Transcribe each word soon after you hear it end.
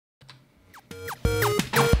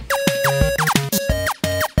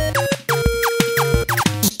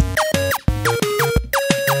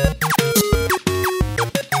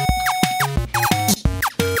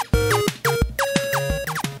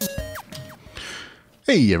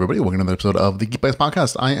Hey everybody, welcome to another episode of the Bytes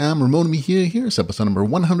podcast. I am Ramon Mejia here. It's episode number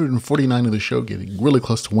 149 of the show, getting really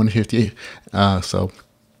close to 158. So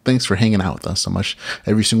thanks for hanging out with us so much.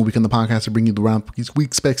 Every single week on the podcast, I bring you the roundup these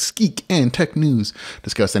week's best geek and tech news,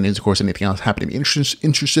 discuss that news, of course, anything else happening to be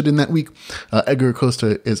interested in that week. Edgar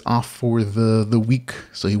Acosta is off for the week,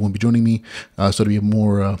 so he won't be joining me. So it'll be a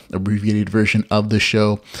more abbreviated version of the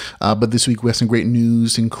show. But this week we have some great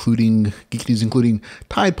news, including geek news, including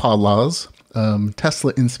Tide Pod laws,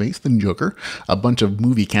 Tesla in space, the Joker, a bunch of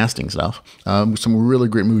movie casting stuff, some really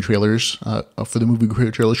great movie trailers for the movie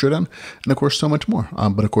trailer showdown, and of course so much more.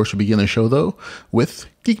 But of course we'll begin the show though with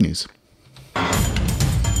geek news.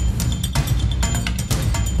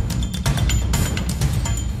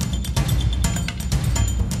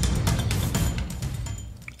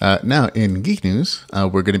 Now in geek news,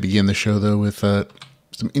 we're going to begin the show though with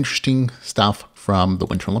some interesting stuff from the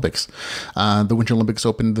Winter Olympics. The Winter Olympics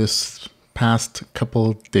opened this past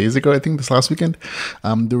couple days ago, I think this last weekend.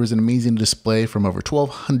 There was an amazing display from over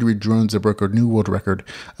 1,200 drones that broke a new world record,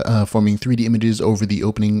 forming 3D images over the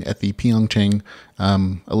opening at the Pyeongchang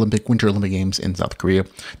Winter Olympic Games in South Korea.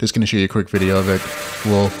 Just going to show you a quick video of it.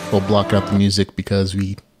 We'll block out the music because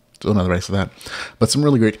we don't have the rights to that. But some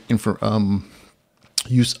really great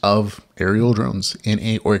use of aerial drones in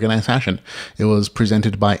a organized fashion. It was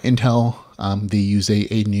presented by Intel. They use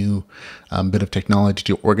a new bit of technology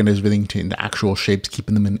to organize everything into actual shapes,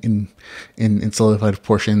 keeping them in solidified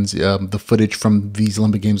portions. The footage from these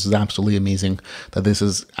Olympic Games is absolutely amazing that this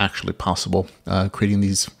is actually possible, creating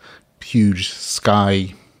these huge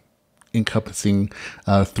sky encompassing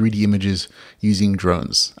 3D images using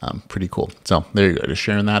drones. Pretty cool. So there you go, just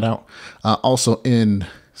sharing that out. Also in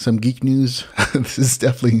some geek news. This is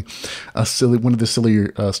definitely one of the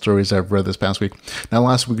sillier stories I've read this past week. Now,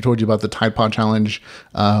 last week I told you about the Tide Pod challenge.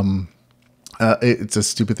 It's a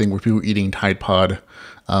stupid thing where people are eating Tide Pod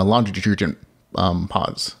laundry detergent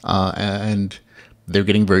pods, and they're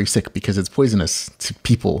getting very sick because it's poisonous to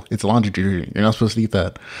people. It's a laundry detergent. You're not supposed to eat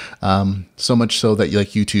that. So much so that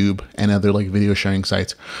YouTube and other video sharing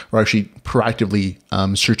sites are actually proactively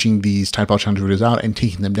searching these Tide Pod challenge videos out and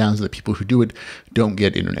taking them down so that people who do it don't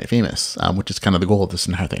get internet famous, which is kind of the goal of this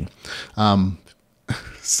entire thing.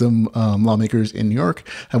 Some lawmakers in New York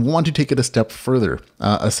have wanted to take it a step further.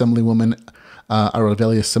 Assemblywoman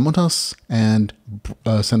Aurelia Simotas and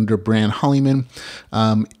Senator Bran Hollyman,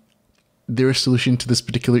 their solution to this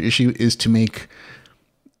particular issue is to make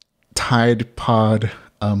Tide Pod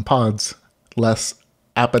pods less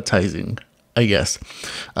appetizing, I guess.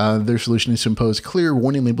 Their solution is to impose clear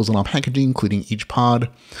warning labels on all packaging, including each pod.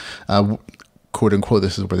 Quote unquote,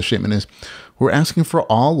 this is where the statement is: "We're asking for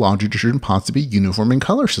all laundry detergent pods to be uniform in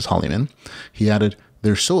color," says Hollyman. He added,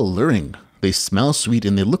 "They're so alluring. They smell sweet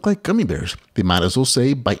and they look like gummy bears. They might as well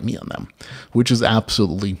say, 'bite me' on them," which is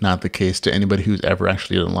absolutely not the case to anybody who's ever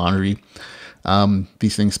actually done laundry.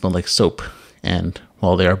 These things smell like soap, and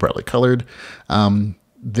while they are brightly colored,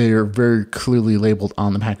 they're very clearly labeled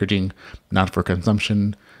on the packaging, not for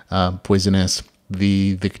consumption, poisonous.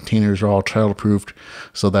 The containers are all child-proofed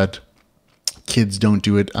so that kids don't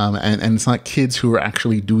do it. And it's not kids who are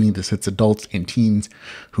actually doing this. It's adults and teens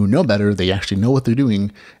who know better. They actually know what they're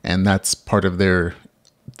doing. And that's part of their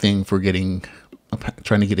thing for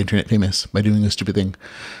trying to get internet famous by doing a stupid thing.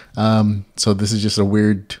 So this is just a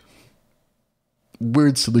weird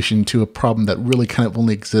solution to a problem that really kind of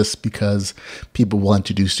only exists because people want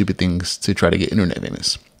to do stupid things to try to get internet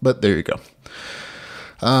famous. But there you go.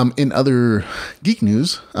 In other geek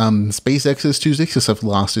news, SpaceX has Tuesday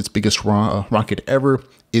successfully lost its biggest rocket ever.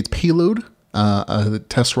 Its payload, a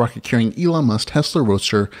test rocket carrying Elon Musk's Tesla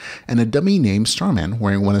Roadster, and a dummy named Starman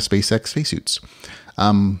wearing one of SpaceX spacesuits.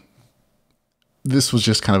 This was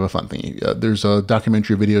just kind of a fun thing. There's a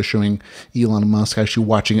documentary video showing Elon Musk actually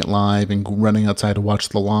watching it live and running outside to watch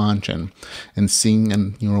the launch and seeing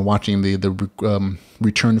and watching the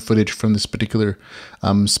return footage from this particular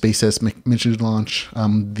SpaceX mission launch.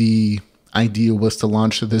 The idea was to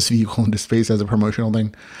launch this vehicle into space as a promotional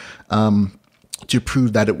thing to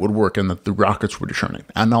prove that it would work and that the rockets were returning,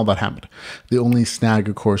 and all that happened. The only snag,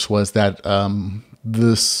 of course, was that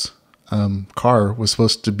this car was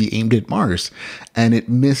supposed to be aimed at Mars and it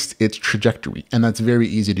missed its trajectory. And that's very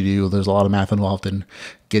easy to do. There's a lot of math involved in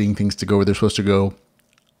getting things to go where they're supposed to go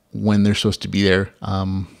when they're supposed to be there.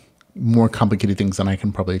 More complicated things than I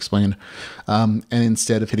can probably explain. And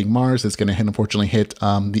instead of hitting Mars, it's going to unfortunately hit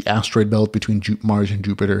the asteroid belt between Mars and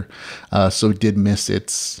Jupiter. So it did miss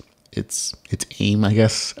its its aim, I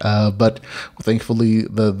guess. But thankfully,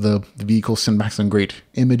 the vehicle sent back some great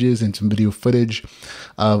images and some video footage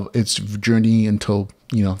of its journey until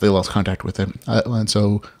they lost contact with it. And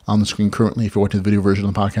so on the screen currently, if you're watching the video version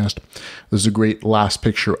of the podcast, there's a great last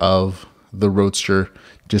picture of the Roadster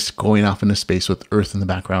just going off into space with Earth in the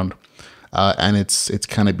background. And it's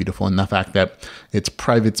kind of beautiful. And the fact that it's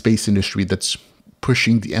private space industry that's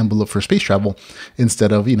pushing the envelope for space travel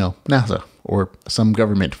instead of, NASA or some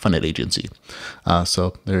government funded agency.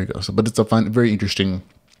 So there you go. But it's a fun, very interesting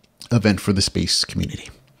event for the space community.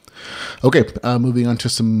 Okay. Moving on to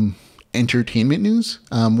some entertainment news.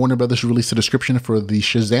 Warner Brothers released a description for the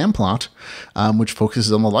Shazam plot, which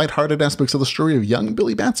focuses on the lighthearted aspects of the story of young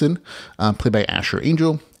Billy Batson, played by Asher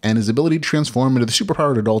Angel, and his ability to transform into the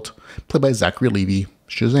superpowered adult, played by Zachary Levi,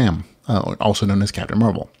 Shazam, also known as Captain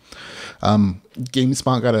Marvel.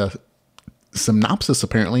 GameSpot got a synopsis,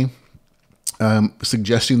 apparently,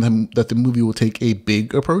 suggesting that the movie will take a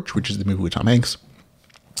big approach, which is the movie with Tom Hanks,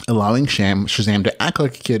 allowing Shazam to act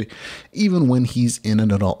like a kid even when he's in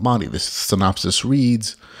an adult body. This synopsis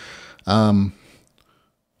reads,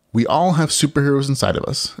 we all have superheroes inside of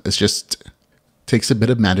us. It's just takes a bit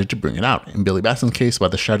of magic to bring it out. In Billy Batson's case, by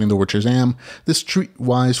the shouting the word Shazam, this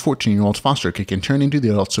streetwise 14-year-old foster kid can turn into the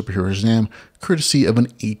adult superhero Shazam, courtesy of an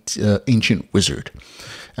ancient wizard.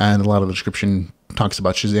 And a lot of the description talks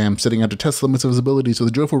about Shazam setting out to test the limits of his abilities with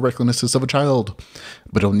the joyful recklessness of a child.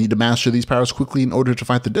 But he'll need to master these powers quickly in order to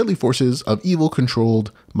fight the deadly forces of evil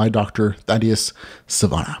controlled by Dr. Thaddeus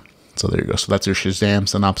Sivana. So there you go. So that's your Shazam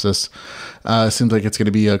synopsis. Seems like it's going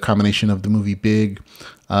to be a combination of the movie Big,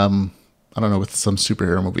 I don't know, with some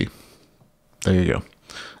superhero movie. There you go.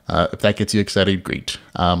 If that gets you excited, great.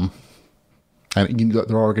 And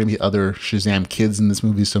there are going to be other Shazam kids in this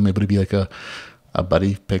movie, so maybe it'll be like a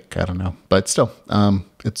buddy pick. I don't know. But still,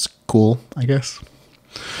 it's cool, I guess.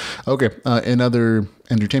 Okay. In other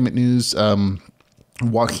entertainment news,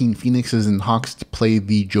 Joaquin Phoenix is in Hawks to play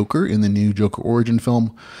the Joker in the new Joker origin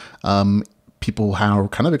film. People are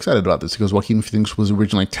kind of excited about this because Joaquin Phoenix was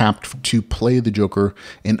originally tapped to play the Joker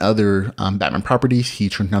in other Batman properties. He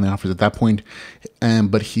turned down the offers at that point,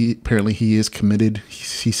 but he is committed.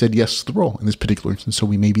 He said yes to the role in this particular instance. So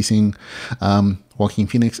we may be seeing Joaquin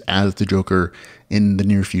Phoenix as the Joker in the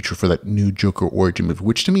near future for that new Joker origin movie,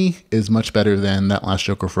 which to me is much better than that last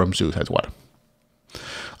Joker from Suicide Squad.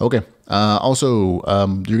 Okay. Also,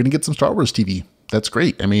 you're going to get some Star Wars TV. That's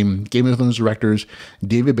great. I mean, Game of Thrones directors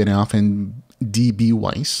David Benioff and D.B.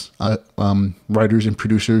 Weiss, writers and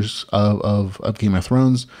producers of Game of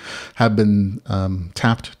Thrones, have been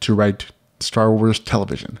tapped to write Star Wars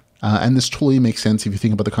television. And this totally makes sense if you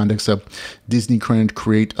think about the context of Disney trying to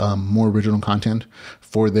create more original content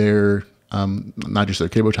for their, not just their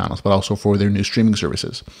cable channels, but also for their new streaming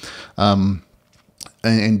services.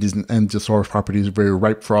 And Disney and the Star Wars property is very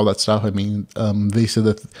ripe for all that stuff. I mean, they said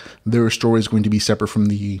that their story is going to be separate from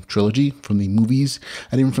the trilogy, from the movies,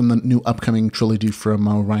 and even from the new upcoming trilogy from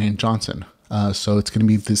Rian Johnson. So it's going to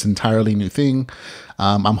be this entirely new thing.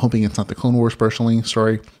 I'm hoping it's not the Clone Wars, personally.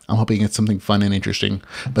 Sorry, I'm hoping it's something fun and interesting.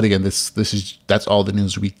 But again, that's all the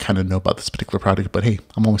news we kind of know about this particular project. But hey,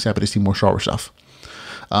 I'm always happy to see more Star Wars stuff.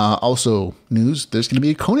 Also, news: there's going to be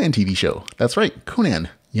a Conan TV show. That's right, Conan.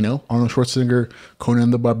 Arnold Schwarzenegger,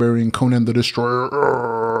 Conan the Barbarian, Conan the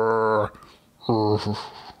Destroyer.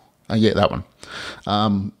 Yeah, that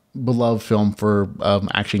one. Beloved film for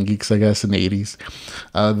action geeks, I guess, in the 80s.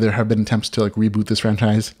 There have been attempts to reboot this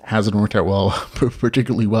franchise. Hasn't worked out well,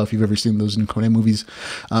 particularly well if you've ever seen those new Conan movies.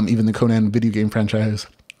 Even the Conan video game franchise,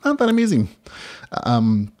 not that amazing.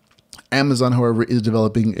 Amazon, however, is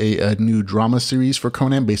developing a new drama series for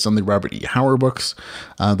Conan based on the Robert E. Howard books.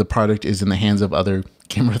 The product is in the hands of other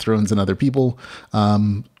Game of Thrones and other people,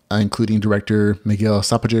 including director Miguel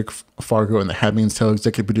Sapochnik, Fargo and The Handmaid's Tale,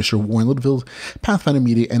 executive producer Warren Littlefield, Pathfinder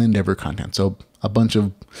Media, and Endeavor Content. So a bunch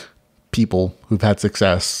of people who've had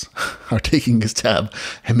success are taking this tab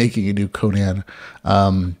and making a new Conan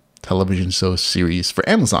television show series for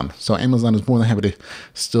Amazon. So Amazon is more than happy to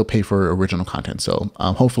still pay for original content. So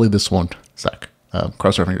hopefully this won't suck.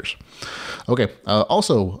 Cross our fingers. Okay.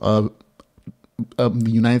 Also, the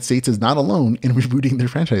United States is not alone in rebooting their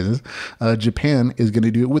franchises. Japan is going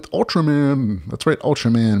to do it with Ultraman. That's right,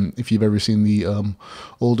 Ultraman. If you've ever seen the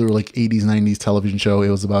older 80s, 90s television show, it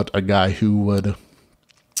was about a guy who would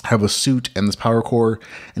have a suit and this power core,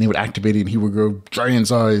 and he would activate it and he would grow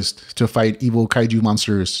giant-sized to fight evil kaiju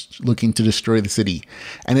monsters looking to destroy the city.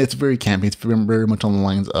 And it's very campy. It's very much on the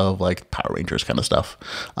lines of Power Rangers kind of stuff.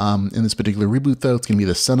 In this particular reboot, though, it's going to be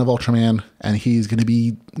the son of Ultraman, and he's going to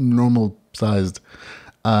be normal-sized.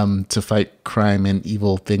 to fight crime and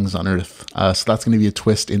evil things on Earth. So that's going to be a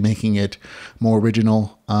twist in making it more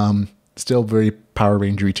original. Still very Power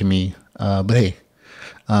Rangery to me, but hey,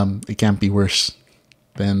 it can't be worse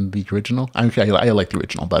than the original. I like the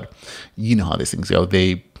original, but you know how these things go.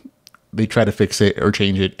 They try to fix it or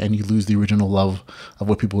change it, and you lose the original love of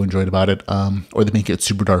what people enjoyed about it, or they make it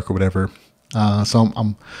super dark or whatever. So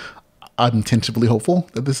I'm tentatively hopeful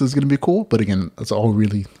that this is going to be cool, but again, that's all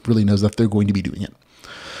really knows that they're going to be doing it.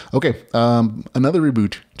 Okay, another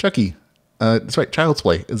reboot, Chucky. That's right, Child's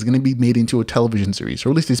Play is going to be made into a television series, or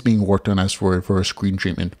at least it's being worked on as for a screen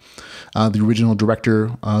treatment. The original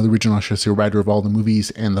director, I should say, writer of all the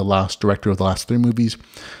movies, and the last director of the last 3 movies,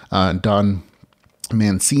 Don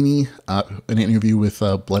Mancini, in an interview with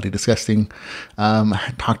Bloody Disgusting,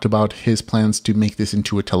 talked about his plans to make this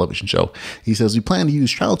into a television show. He says, "We plan to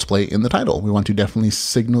use Child's Play in the title. We want to definitely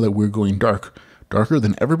signal that we're going darker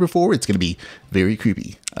than ever before. It's going to be very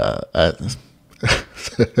creepy."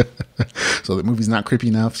 So the movie's not creepy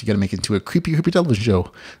enough, so you got to make it into a creepy television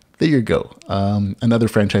show. There you go. Another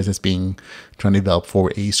franchise that's being trying to develop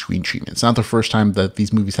for a screen treatment. It's not the first time that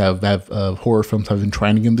these movies have horror films have been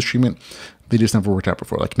trying to get the treatment. They just never worked out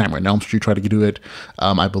before. Like Nightmare on Elm Street tried to do it.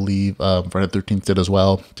 I believe Friday the 13th did as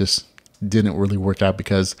well. Just didn't really work out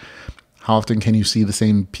because how often can you see the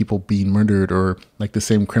same people being murdered, or like the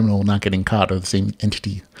same criminal not getting caught, or the same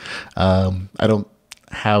entity? I don't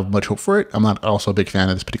have much hope for it. I'm not also a big fan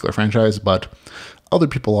of this particular franchise, but other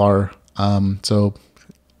people are. So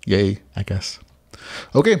yay, I guess.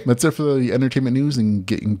 Okay, that's it for the entertainment news and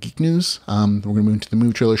geek news. We're going to move into the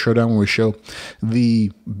movie trailer showdown, where we show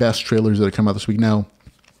the best trailers that have come out this week. Now,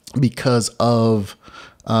 because of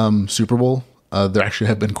Super Bowl, there actually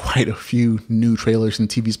have been quite a few new trailers and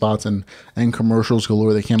TV spots and commercials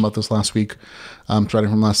galore that came out this last week, starting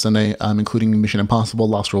from last Sunday, including Mission Impossible,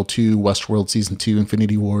 Lost World 2, Westworld Season 2,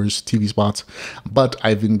 Infinity Wars TV spots. But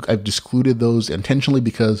I've excluded those intentionally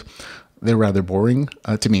because they're rather boring,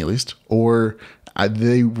 to me at least, or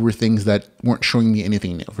they were things that weren't showing me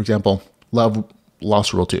anything new. For example, love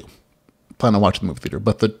Lost World 2. Plan on watching the movie theater,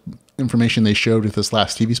 but the information they showed with this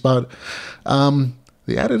last TV spot,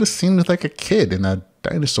 they added a scene with like a kid and a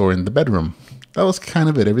dinosaur in the bedroom. That was kind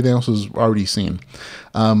of it. Everything else was already seen.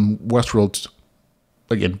 Westworld,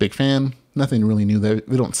 again, big fan. Nothing really new there.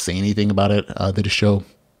 They don't say anything about it. They just show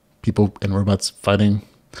people and robots fighting.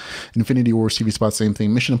 Infinity Wars TV spot, same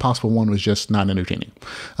thing. Mission Impossible 1 was just not entertaining.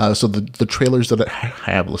 So the trailers that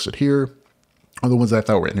I have listed here are the ones that I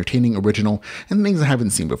thought were entertaining, original, and things I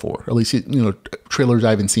haven't seen before. Or at least, trailers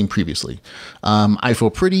I haven't seen previously. I Feel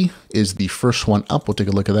Pretty is the first one up. We'll take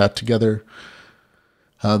a look at that together.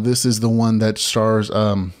 This is the one that stars,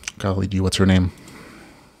 golly gee, what's her name?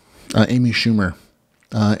 Amy Schumer.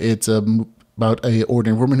 It's about an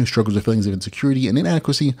ordinary woman who struggles with feelings of insecurity and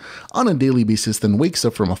inadequacy on a daily basis, then wakes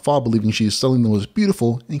up from a fall believing she is still the most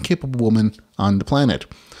beautiful and capable woman on the planet.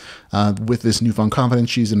 With this newfound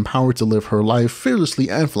confidence, she's empowered to live her life fearlessly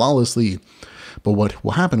and flawlessly. But what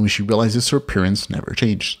will happen when she realizes her appearance never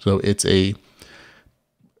changed? So it's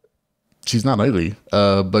she's not ugly,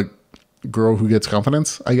 but girl who gets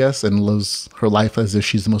confidence, I guess, and lives her life as if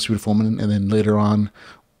she's the most beautiful woman, and then later on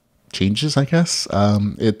changes, I guess.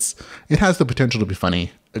 It has the potential to be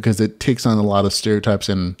funny because it takes on a lot of stereotypes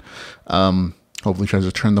and hopefully tries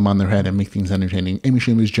to turn them on their head and make things entertaining. Amy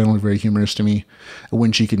Schumer is generally very humorous to me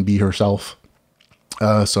when she can be herself.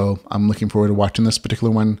 So I'm looking forward to watching this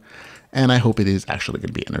particular one, and I hope it is actually going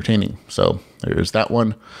to be entertaining. So there's that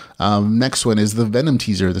one. Next one is the Venom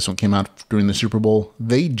teaser. This one came out during the Super Bowl.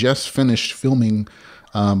 They just finished filming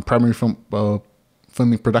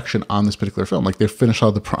filming production on this particular film. Like they finished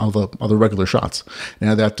all the regular shots.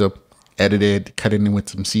 Now they have to edit it, cut it in with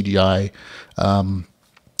some CGI.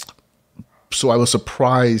 So I was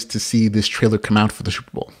surprised to see this trailer come out for the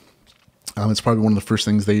Super Bowl. It's probably one of the first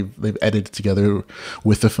things they've edited together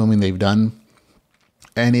with the filming they've done.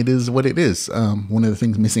 And it is what it is. One of the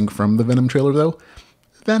things missing from the Venom trailer, though,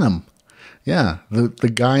 Venom. Yeah, the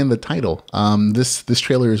guy in the title. This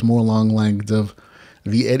trailer is more along the lines of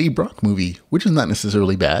the Eddie Brock movie, which is not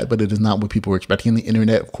necessarily bad, but it is not what people were expecting. The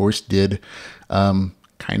internet, of course, did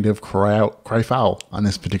kind of cry foul on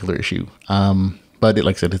this particular issue. But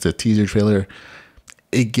like I said, it's a teaser trailer.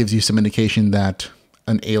 It gives you some indication that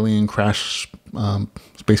an alien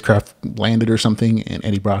spacecraft landed or something, and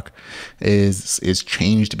Eddie Brock is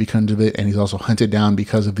changed because of it, and he's also hunted down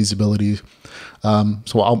because of these abilities.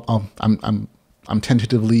 So I'm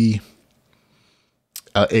tentatively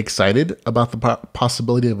excited about the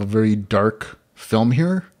possibility of a very dark film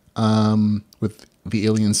here, with the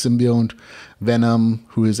alien symbiote, Venom,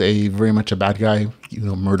 who is a very much a bad guy,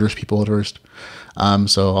 murders people at first.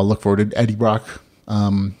 So I'll look forward to Eddie Brock.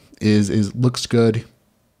 Is looks good.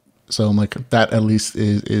 So I'm like, that at least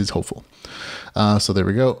is hopeful. So there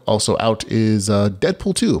we go. Also out is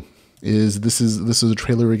Deadpool 2. This is a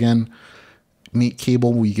trailer again. Meet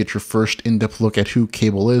Cable. We get your first in-depth look at who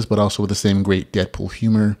Cable is, but also with the same great Deadpool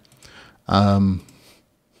humor.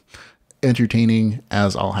 Entertaining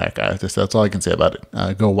as all heck. That's all I can say about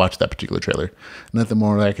it. Go watch that particular trailer. Nothing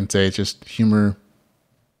more that I can say. It's just humor,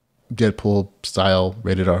 Deadpool style,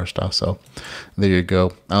 rated R stuff. So there you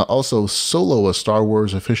go. Also, Solo, a Star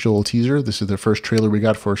Wars official teaser. This is the first trailer we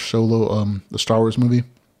got for Solo, the Star Wars movie.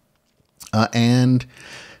 And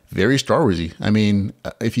very Star Warsy. I mean,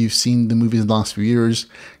 if you've seen the movies in the last few years,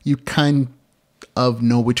 you kind of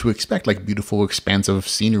know what to expect, like beautiful, expansive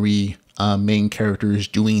scenery, main characters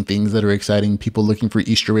doing things that are exciting, people looking for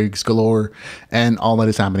Easter eggs galore, and all that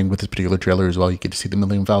is happening with this particular trailer as well. You get to see the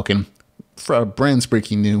Millennium Falcon, brand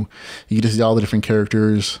spanking new. You get to see all the different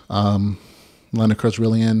characters, Lana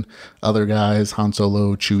Calrissian, other guys, Han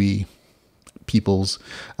Solo, Chewie, Peoples,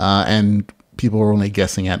 and people are only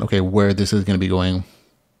guessing at, okay, where this is going to be going.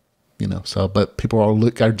 But people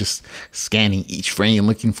are just scanning each frame,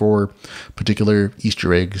 looking for particular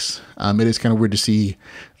Easter eggs. It is kind of weird to see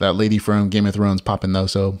that lady from Game of Thrones pop in though.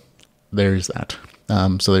 So there's that.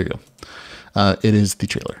 So there you go. It is the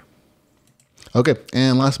trailer. Okay.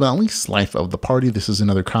 And last but not least, Life of the Party. This is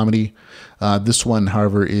another comedy. This one,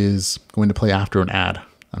 however, is going to play after an ad,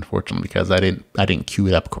 unfortunately, because I didn't cue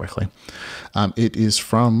it up correctly. It is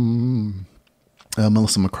from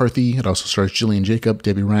Melissa McCarthy. It also stars Jillian Jacob,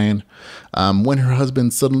 Debbie Ryan. When her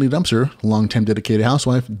husband suddenly dumps her, longtime dedicated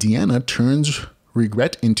housewife Deanna turns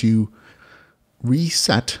regret into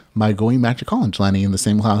reset by going back to college, landing in the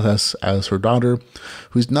same class as her daughter,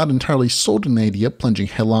 who's not entirely sold on the idea, plunging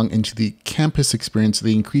headlong into the campus experience.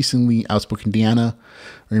 The increasingly outspoken Deanna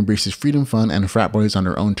embraces freedom, fun, and frat boys on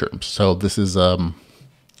her own terms. So this is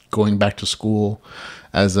going back to school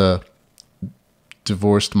as a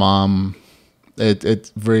divorced mom. It's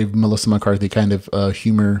very Melissa McCarthy kind of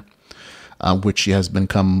humor, which she has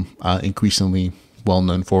become increasingly well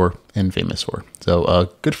known for and famous for.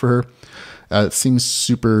 So good for her. It seems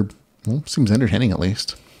seems entertaining at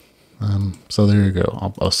least. So there you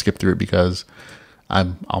go. I'll skip through it because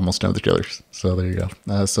I'm almost done with the trailers. So there you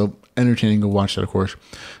go. So entertaining. Go watch that, of course.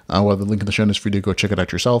 We'll have the link in the show notes for you to go check it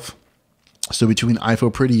out yourself. So between I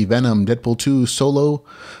Feel Pretty, Venom, Deadpool 2, Solo,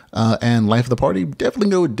 and Life of the Party, definitely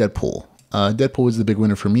go with Deadpool. Deadpool is the big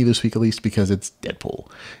winner for me this week, at least, because it's Deadpool.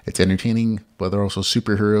 It's entertaining, but they're also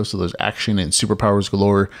superheroes, so there's action and superpowers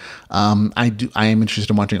galore. I am interested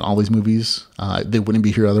in watching all these movies. They wouldn't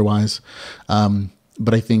be here otherwise.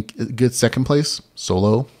 But I think a good second place,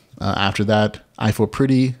 Solo. After that, I Feel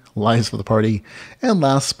Pretty, Life of the Party, and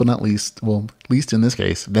last but not least, well, at least in this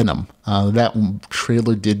case, Venom. That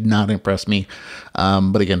trailer did not impress me.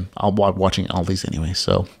 But again, I'll be watching all these anyway.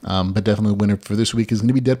 So, but definitely the winner for this week is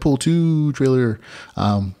going to be Deadpool 2 trailer,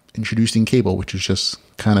 introducing Cable, which is just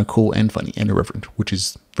kind of cool and funny and irreverent, which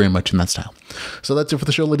is very much in that style. So that's it for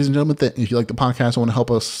the show, ladies and gentlemen. If you like the podcast, want to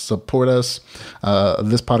help us support us,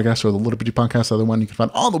 this podcast or the Little Bitty Podcast, the other one, you can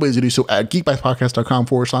find all the ways to do so at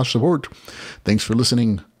geekbytepodcast.com/support. Thanks for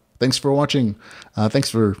listening. Thanks for watching.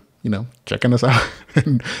 Thanks for, checking us out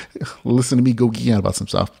and listen to me go geek out about some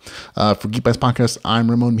stuff. For Geek Bytes Podcast,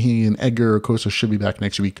 I'm Ramon, Mejia, and Edgar. Acosta should be back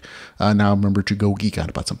next week. Now remember to go geek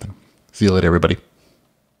out about something. See you later, everybody.